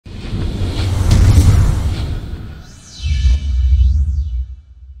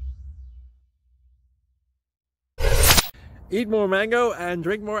Eat more mango and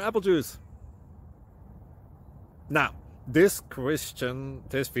drink more apple juice. Now, this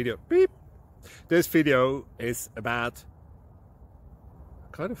video is about...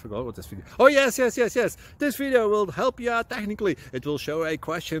 I kind of forgot what this video... Oh, yes. This video will help you out technically. It will show a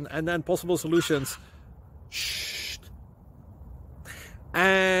question and then possible solutions. Shh.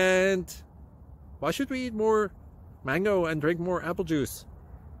 And why should we eat more mango and drink more apple juice?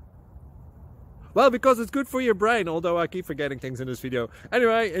 Well, because it's good for your brain, although I keep forgetting things in this video.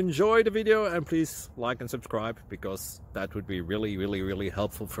 Anyway, enjoy the video and please like and subscribe, because that would be really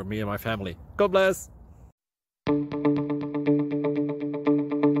helpful for me and my family. God bless!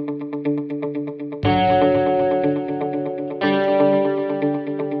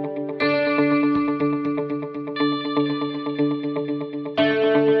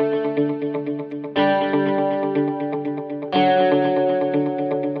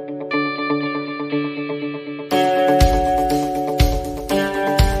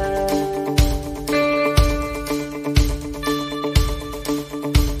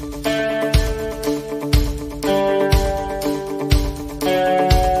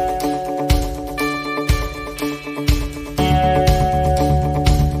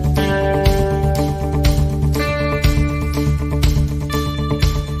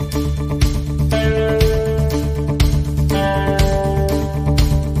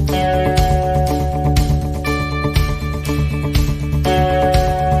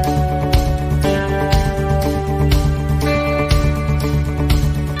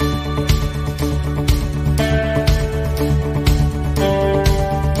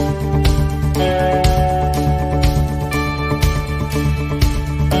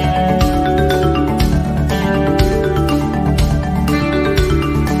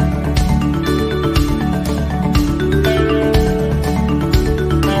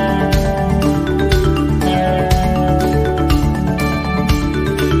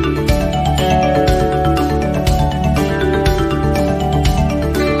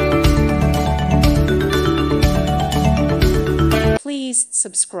 Please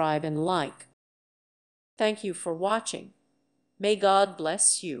subscribe and like. Thank you for watching. May God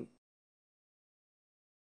bless you.